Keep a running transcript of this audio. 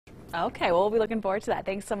Okay, well, we'll be looking forward to that.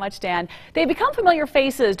 Thanks so much, Dan. They've become familiar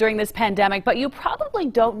faces during this pandemic, but you probably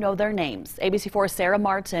don't know their names. ABC4's Sarah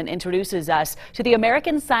Martin introduces us to the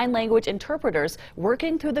American Sign Language interpreters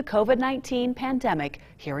working through the COVID-19 pandemic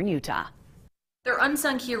here in Utah. They're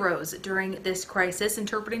unsung heroes during this crisis,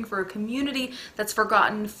 interpreting for a community that's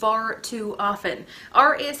forgotten far too often.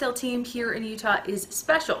 Our ASL team here in Utah is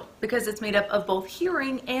special because it's made up of both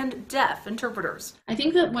hearing and deaf interpreters. I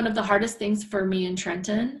think that one of the hardest things for me in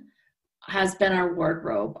Trenton has been our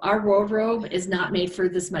wardrobe. Our wardrobe is not made for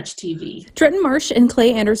this much TV. Trenton Marsh and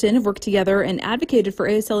Clay Anderson have worked together and advocated for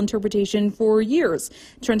ASL interpretation for years.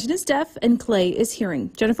 Trenton is deaf and Clay is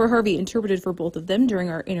hearing. Jennifer Harvey interpreted for both of them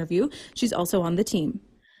during our interview. She's also on the team.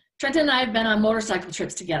 Trenton and I have been on motorcycle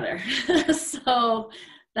trips together, so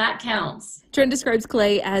that counts. Trenton describes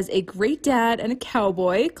Clay as a great dad and a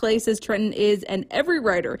cowboy. Clay says Trenton is an every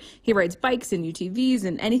rider. He rides bikes and UTVs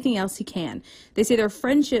and anything else he can. They say their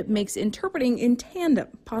friendship makes interpreting in tandem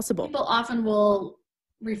possible. People often will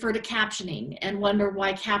refer to captioning and wonder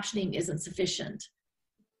why captioning isn't sufficient.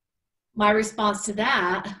 My response to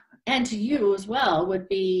that, and to you as well, would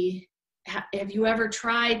be, have you ever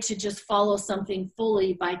tried to just follow something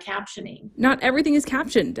fully by captioning? Not everything is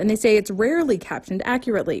captioned, and they say it's rarely captioned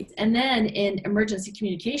accurately. And then in emergency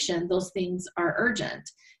communication, those things are urgent,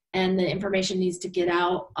 and the information needs to get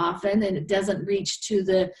out often, and it doesn't reach to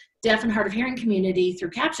the deaf and hard of hearing community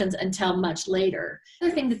through captions until much later.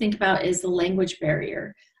 Another thing to think about is the language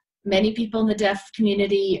barrier. Many people in the deaf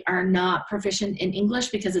community are not proficient in English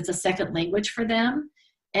because it's a second language for them.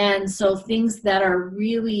 And so things that are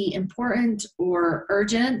really important or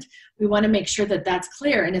urgent, we want to make sure that that's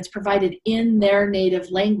clear and it's provided in their native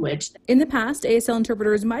language. In the past, ASL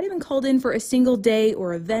interpreters might have been called in for a single day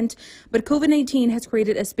or event, but COVID-19 has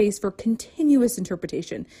created a space for continuous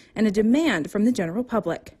interpretation and a demand from the general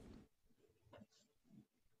public.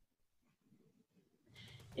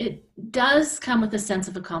 It does come with a sense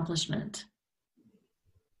of accomplishment,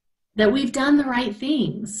 that we've done the right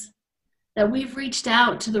things, that we've reached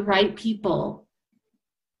out to the right people,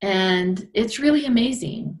 and it's really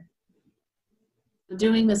amazing.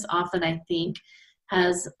 Doing this often, I think,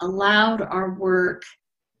 has allowed our work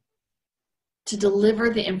to deliver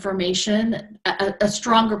the information, a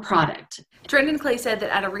stronger product. Trenton Clay said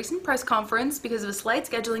that at a recent press conference, because of a slight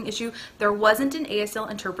scheduling issue, there wasn't an ASL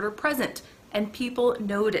interpreter present, and people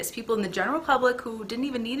noticed. People in the general public who didn't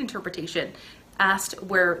even need interpretation asked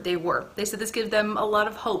where they were. They said this gives them a lot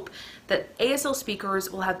of hope that ASL speakers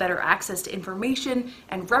will have better access to information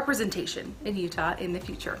and representation in Utah in the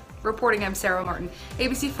future. Reporting, I'm Sarah Martin,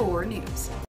 ABC4 News.